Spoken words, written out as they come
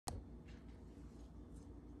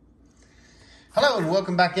Hello and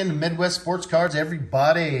welcome back into Midwest Sports Cards,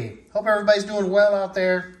 everybody. Hope everybody's doing well out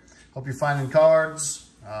there. Hope you're finding cards.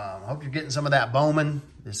 Hope you're getting some of that Bowman.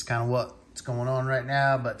 This is kind of what's going on right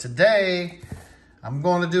now. But today, I'm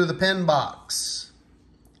going to do the Penn box.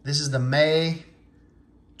 This is the May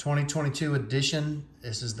 2022 edition.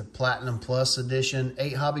 This is the Platinum Plus edition.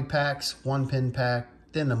 8 hobby packs, 1 Penn pack,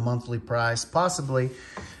 then a monthly price, possibly.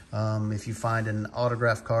 If you find an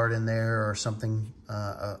autograph card in there or something,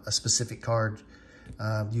 a specific card,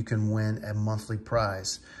 you can win a monthly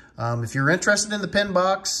prize. If you're interested in the Penn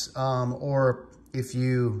box, or if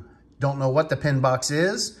you don't know what the Penn box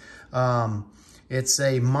is, it's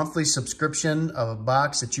a monthly subscription of a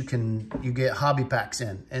box that you get hobby packs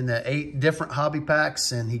in, and the 8 different hobby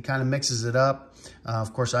packs, and he kind of mixes it up.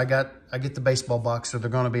 Of course, I get the baseball box, so they're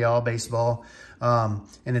going to be all baseball. And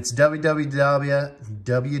it's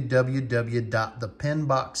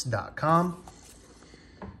www.thepennbox.com.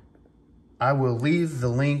 I will leave the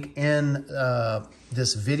link in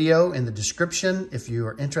this video in the description if you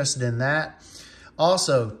are interested in that.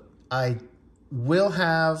 Also, I will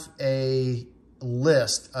have a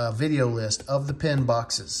video list of the Penn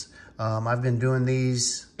boxes. I've been doing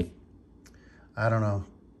these, I don't know.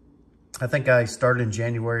 I think I started in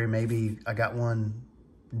January. Maybe I got one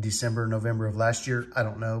December, November of last year. I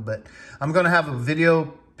don't know, but I'm going to have a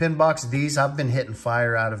video Penn box of these. I've been hitting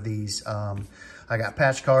fire out of these. I got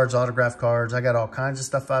patch cards, autograph cards. I got all kinds of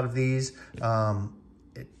stuff out of these. And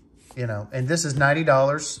this is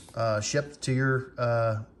 $90 shipped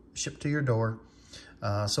to your door.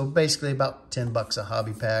 So basically about $10 a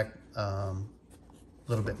hobby pack. A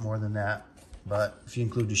little bit more than that, but if you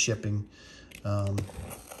include the shipping,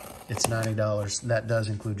 it's $90. That does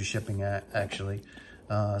include the shipping, actually.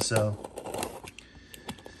 I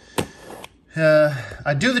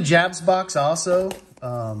do the Jabs box also,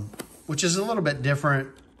 which is a little bit different.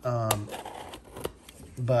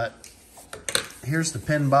 But here's the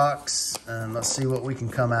Penn box, and let's see what we can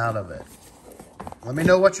come out of it. Let me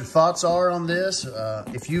know what your thoughts are on this.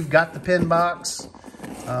 If you've got the Penn box,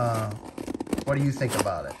 what do you think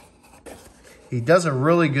about it? He does a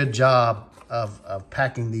really good job of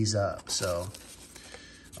packing these up. So,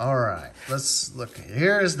 all right, let's look.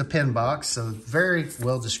 Here is the Penn box. So very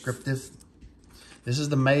well descriptive. This is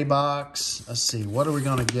the May box. Let's see, what are we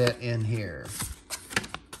going to get in here?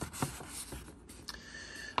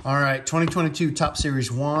 All right, 2022 Topps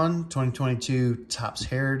Series 1, 2022 Topps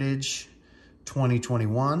Heritage,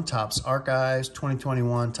 2021 Topps Archives,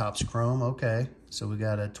 2021 Topps Chrome. Okay, so we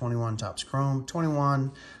got a 21 Topps Chrome,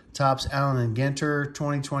 21 Topps Allen and Ginter,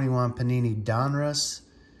 2021 Panini Donruss,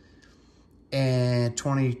 and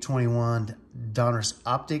 2021 Donruss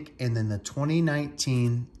Optic, and then the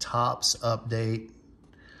 2019 Topps Update.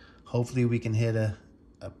 Hopefully we can hit a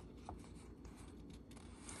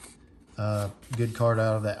good card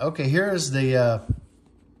out of that. Okay, here is the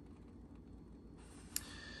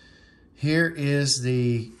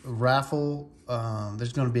raffle.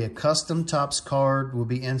 There's going to be a custom Topps card will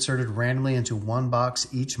be inserted randomly into one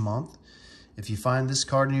box each month. If you find this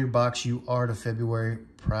card in your box, you are the February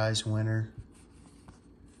prize winner.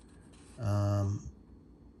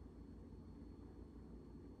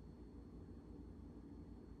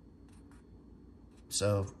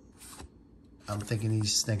 So I'm thinking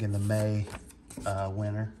he's thinking the May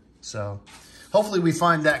winner. So hopefully we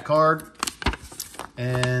find that card.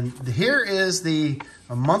 And here is a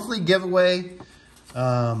monthly giveaway,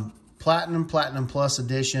 Platinum Plus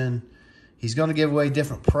edition. He's going to give away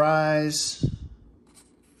different prize.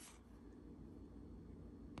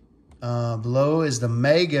 Below is the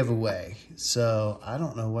May giveaway. So I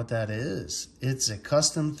don't know what that is. It's a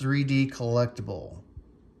custom 3D collectible.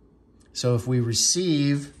 So if we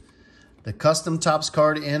receive the custom Topps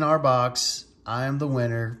card in our box, I am the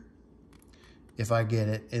winner if I get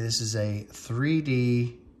it. And this is a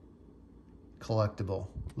 3D collectible.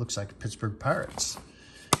 Looks like Pittsburgh Pirates.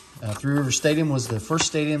 Three River Stadium was the first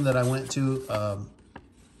stadium that I went to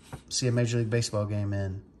see a Major League Baseball game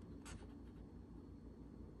in.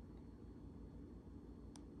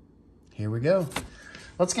 Here we go.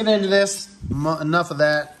 Let's get into this. Enough of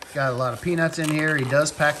that. Got a lot of peanuts in here. He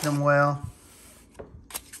does pack them well.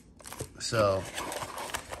 So,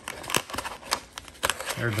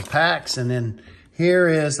 there's the packs. And then here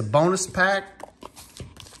is the bonus pack.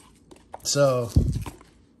 So,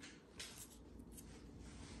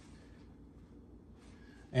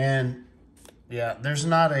 and yeah, there's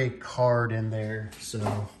not a card in there.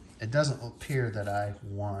 So, it doesn't appear that I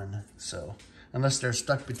won. So, unless they're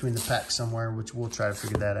stuck between the packs somewhere, which we'll try to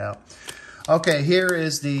figure that out. Okay, here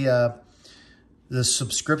is the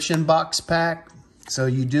subscription box pack. So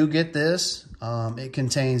you do get this. It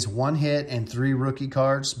contains 1 hit and 3 rookie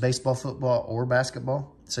cards, baseball, football, or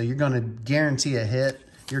basketball. So you're going to guarantee a hit.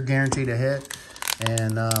 You're guaranteed a hit.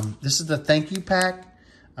 And this is the thank you pack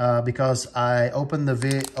because I opened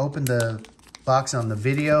the box on the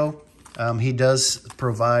video. He does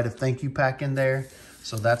provide a thank you pack in there.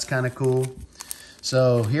 So that's kind of cool.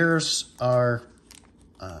 So here's our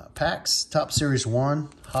packs. Top Series 1,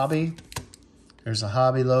 Hobby. There's a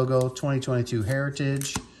Hobby logo, 2022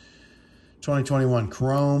 Heritage, 2021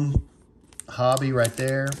 Chrome, Hobby right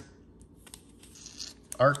there.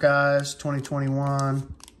 Archives,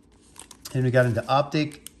 2021. And we got into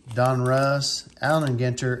Optic, Don Russ, Allen and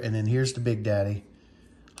Ginter, and then here's the Big Daddy.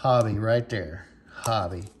 Hobby right there,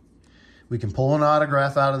 Hobby. We can pull an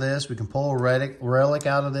autograph out of this. We can pull a relic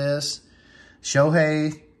out of this.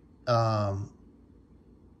 Shohei,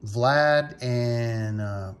 Vlad,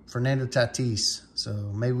 and Fernando Tatis. So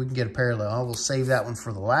maybe we can get a parallel. We'll save that one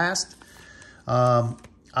for the last. I'm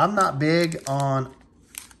not big on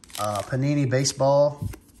Panini Baseball.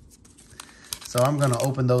 So I'm going to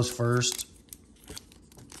open those first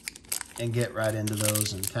and get right into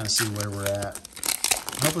those and kind of see where we're at.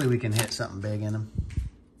 Hopefully we can hit something big in them.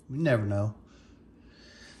 You never know.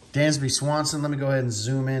 Dansby Swanson. Let me go ahead and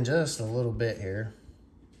zoom in just a little bit here.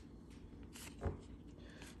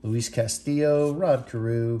 Luis Castillo, Rod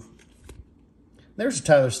Carew. There's a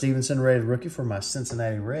Tyler Stevenson rated rookie for my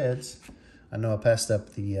Cincinnati Reds. I know I passed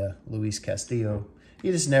up the Luis Castillo.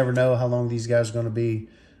 You just never know how long these guys are going to be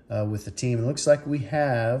with the team. It looks like we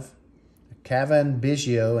have Cavan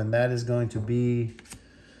Biggio, and that is going to be,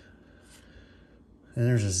 and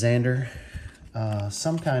there's a Xander,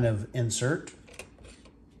 some kind of insert.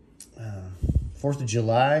 4th of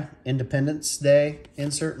July, Independence Day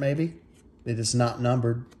insert maybe. It is not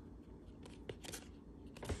numbered.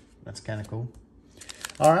 That's kind of cool.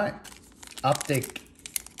 All right, Optic.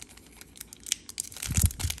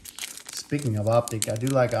 Speaking of Optic, I do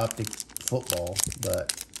like Optic football,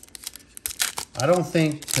 but I don't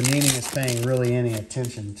think Panini is paying really any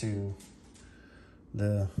attention to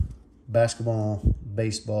the basketball,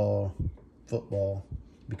 baseball, football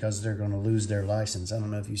because they're going to lose their license. I don't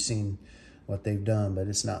know if you've seen what they've done, but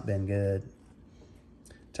it's not been good.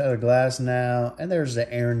 Tyler Glass now, and there's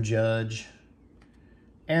the Aaron Judge.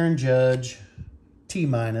 Aaron Judge, T-.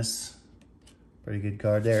 Pretty good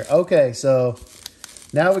card there. Okay, so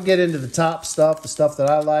now we get into the top stuff, the stuff that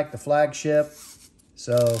I like, the flagship.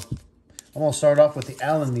 So I'm going to start off with the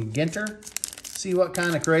Allen and Ginter. See what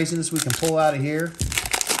kind of craziness we can pull out of here.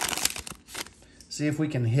 See if we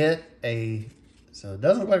can hit a... So it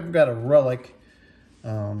doesn't look like we've got a relic.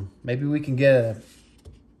 Maybe we can get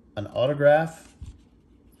an autograph.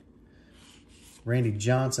 Randy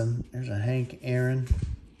Johnson. There's a Hank Aaron.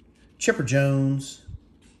 Chipper Jones.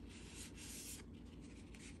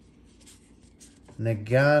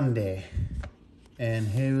 Nagande. And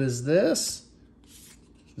who is this?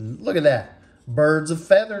 Look at that. Birds of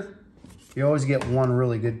Feather. You always get one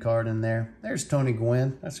really good card in there. There's Tony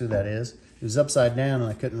Gwynn. That's who that is. He was upside down, and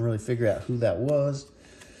I couldn't really figure out who that was.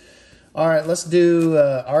 All right, let's do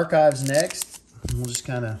Archives next. We'll just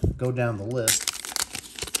kind of go down the list.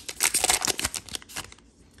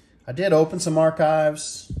 I did open some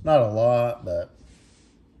Archives. Not a lot, but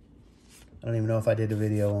I don't even know if I did a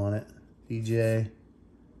video on it. DJ.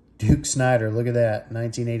 Duke Snyder. Look at that.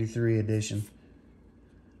 1983 edition.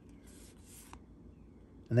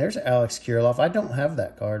 And there's Alex Kirilloff. I don't have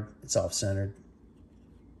that card. It's off-centered.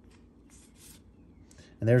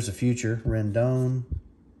 And there's a future. Rendon.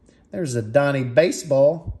 There's a Donnie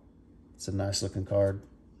Baseball. It's a nice-looking card.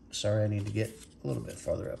 Sorry, I need to get a little bit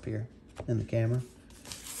farther up here in the camera.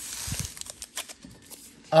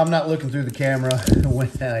 I'm not looking through the camera when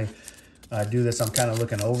I do this. I'm kind of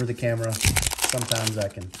looking over the camera. Sometimes I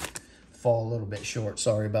can fall a little bit short.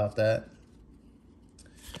 Sorry about that.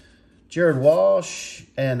 Jared Walsh,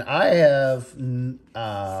 and I have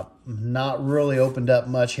not really opened up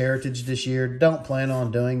much Heritage this year. Don't plan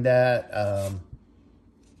on doing that.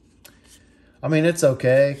 I mean, it's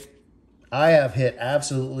okay. I have hit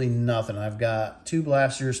absolutely nothing. I've got 2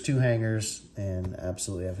 blasters, 2 hangers, and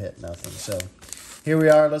absolutely I've hit nothing. So here we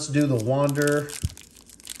are. Let's do the Wander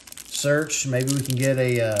search. Maybe we can get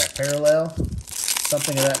a parallel,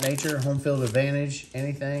 something of that nature, home field advantage,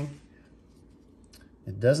 anything.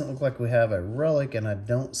 It doesn't look like we have a relic, and I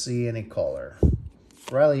don't see any caller.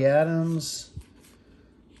 Riley Adams.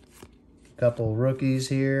 A couple rookies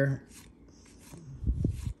here.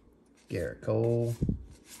 Garrett Cole.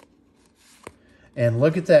 And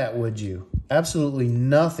look at that, would you? Absolutely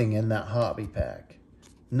nothing in that hobby pack.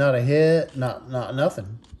 Not a hit, not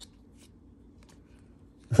nothing.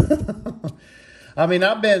 I mean,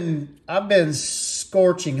 I've been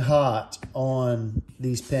scorching hot on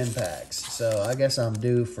these Penn packs, so I guess I'm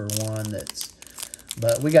due for one that's.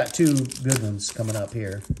 But we got two good ones coming up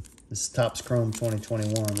here. This is Topps Chrome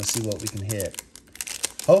 2021. Let's see what we can hit.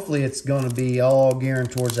 Hopefully, it's going to be all gearing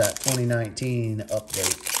towards that 2019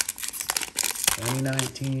 update.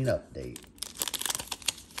 2019 update.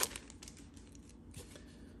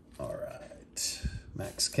 All right,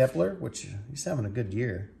 Max Kepler, which he's having a good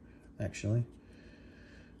year, actually.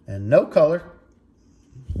 And no color.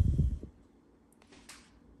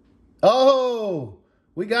 Oh,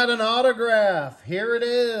 we got an autograph. Here it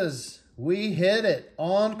is. We hit it.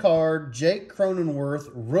 On card, Jake Cronenworth,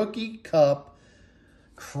 Rookie Cup,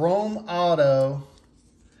 Chrome Auto.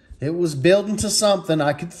 It was building to something.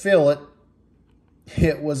 I could feel it.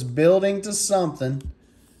 It was building to something.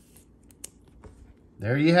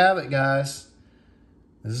 There you have it, guys.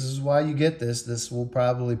 This is why you get this. This will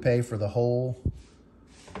probably pay for the whole,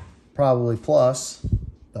 probably plus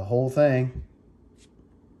the whole thing.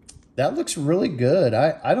 That looks really good.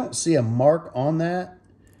 I don't see a mark on that.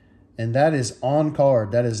 And that is on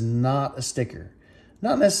card. That is not a sticker.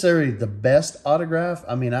 Not necessarily the best autograph.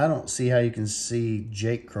 I mean, I don't see how you can see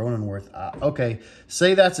Jake Cronenworth. Okay,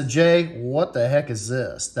 say that's a J. What the heck is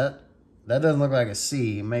this? That doesn't look like a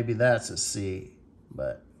C. Maybe that's a C.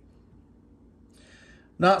 But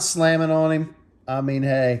not slamming on him. I mean,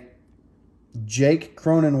 hey, Jake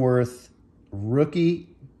Cronenworth,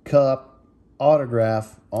 Rookie Cup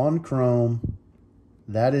autograph on Chrome.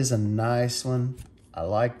 That is a nice one. I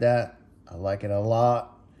like that. I like it a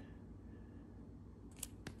lot.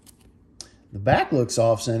 The back looks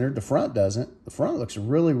off-centered. The front doesn't. The front looks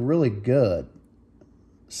really, really good.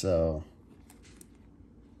 So,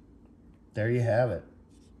 there you have it.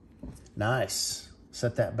 Nice.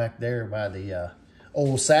 Set that back there by the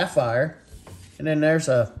old Sapphire. And then there's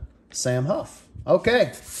a Sam Huff.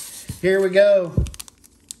 Okay, here we go.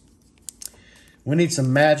 We need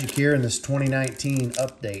some magic here in this 2019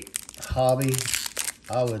 update. Hobby.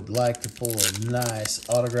 I would like to pull a nice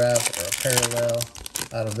autograph or a parallel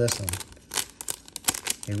out of this one.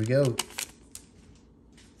 Here we go.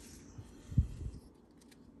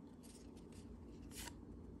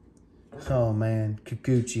 Oh man,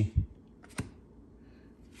 Kikuchi.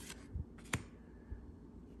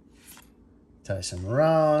 Tyson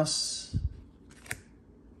Ross.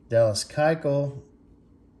 Dallas Keuchel.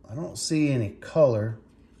 I don't see any color.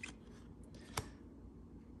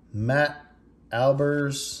 Matt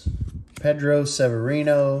Albers. Pedro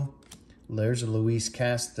Severino. There's a Luis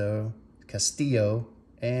Castillo.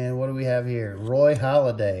 And what do we have here? Roy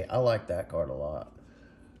Halladay. I like that card a lot.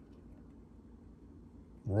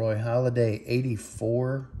 Roy Halladay,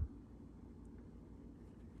 84.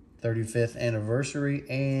 35th anniversary.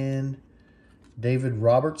 And David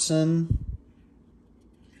Robertson.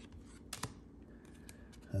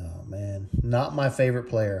 Oh, man. Not my favorite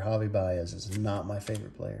player. Javi Baez is not my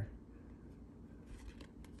favorite player.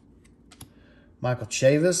 Michael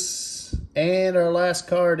Chavis. And our last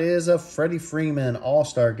card is a Freddie Freeman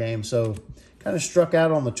All-Star Game. So, kind of struck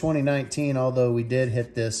out on the 2019, although we did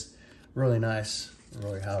hit this really nice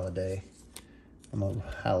Roy Halladay. I'm a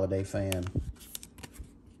Halladay fan.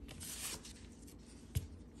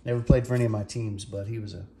 Never played for any of my teams, but he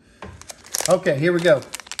was a... Okay, here we go.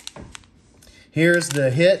 Here's the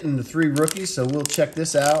hit and the 3 rookies, so we'll check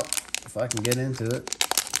this out if I can get into it.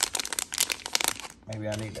 Maybe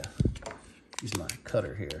I need to use my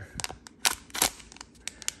cutter here.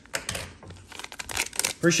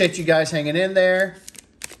 Appreciate you guys hanging in there.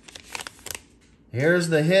 Here's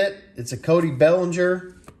the hit. It's a Cody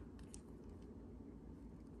Bellinger.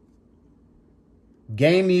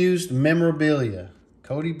 Game used memorabilia.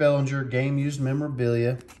 Cody Bellinger, game used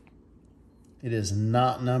memorabilia. It is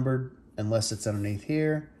not numbered unless it's underneath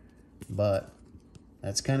here, but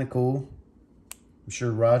that's kind of cool. I'm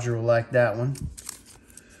sure Roger will like that one.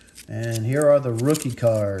 And here are the rookie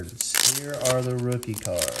cards. Here are the rookie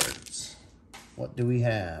cards. What do we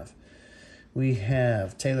have? We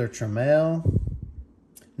have Taylor Trammell,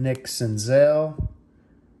 Nick Senzel,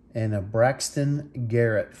 and a Braxton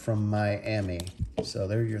Garrett from Miami. So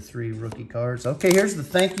there are your 3 rookie cards. Okay, here's the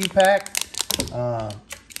thank you pack. I'm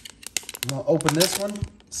going to open this one,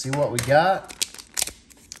 see what we got.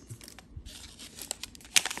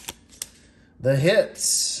 The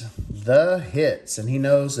hits. The hits. And he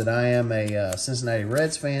knows that I am a Cincinnati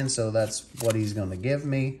Reds fan, so that's what he's going to give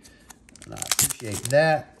me. And I appreciate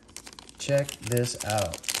that. Check this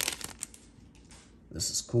out.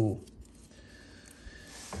 This is cool.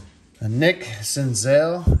 A Nick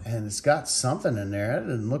Senzel, and it's got something in there. It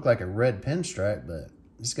doesn't look like a red pinstripe, but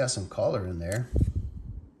it's got some color in there.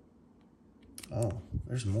 Oh,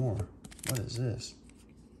 there's more. What is this?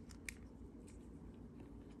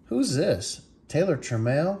 Who's this? Taylor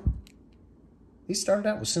Trammell? He started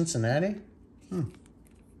out with Cincinnati?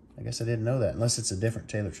 I guess I didn't know that, unless it's a different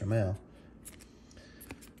Taylor Trammell.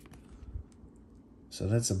 So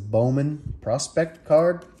that's a Bowman prospect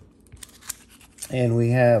card. And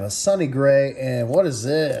we have a Sonny Gray. And what is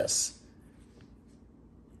this?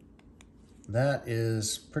 That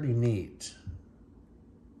is pretty neat.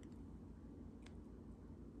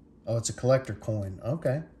 Oh, it's a collector coin.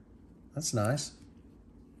 Okay. That's nice.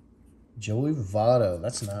 Joey Votto.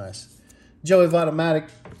 That's nice. Joey Votto-matic.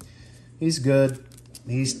 He's good.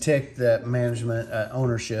 He's ticked that management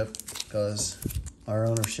ownership because our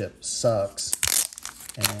ownership sucks.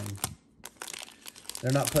 And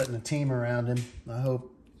they're not putting a team around him.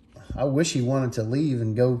 I wish he wanted to leave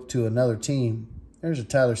and go to another team. There's a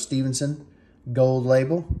Tyler Stevenson gold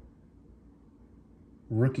label.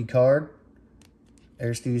 Rookie card.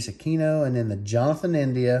 Aristides Aquino. And then the Jonathan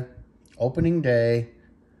India opening day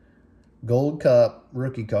Gold Cup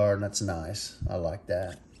rookie card. That's nice. I like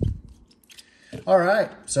that. All right.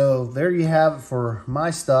 So there you have it for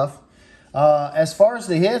my stuff. As far as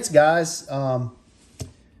the hits, guys,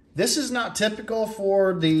 this is not typical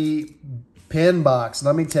for the Penn box.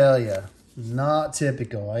 Let me tell you. Not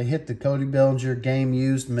typical. I hit the Cody Bellinger game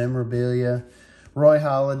used memorabilia. Roy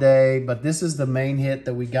Halladay, but this is the main hit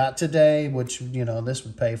that we got today, which, you know, this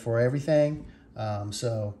would pay for everything.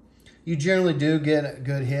 So you generally do get a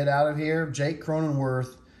good hit out of here. Jake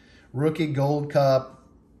Cronenworth, rookie Gold Cup,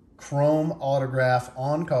 chrome autograph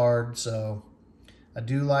on card. So I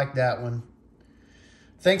do like that one.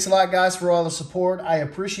 Thanks a lot, guys, for all the support. I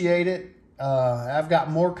appreciate it. I've got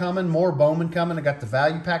more coming, more Bowman coming. I got the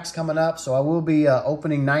value packs coming up, so I will be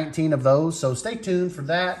opening 19 of those. So stay tuned for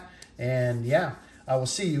that. And, yeah, I will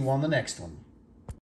see you on the next one.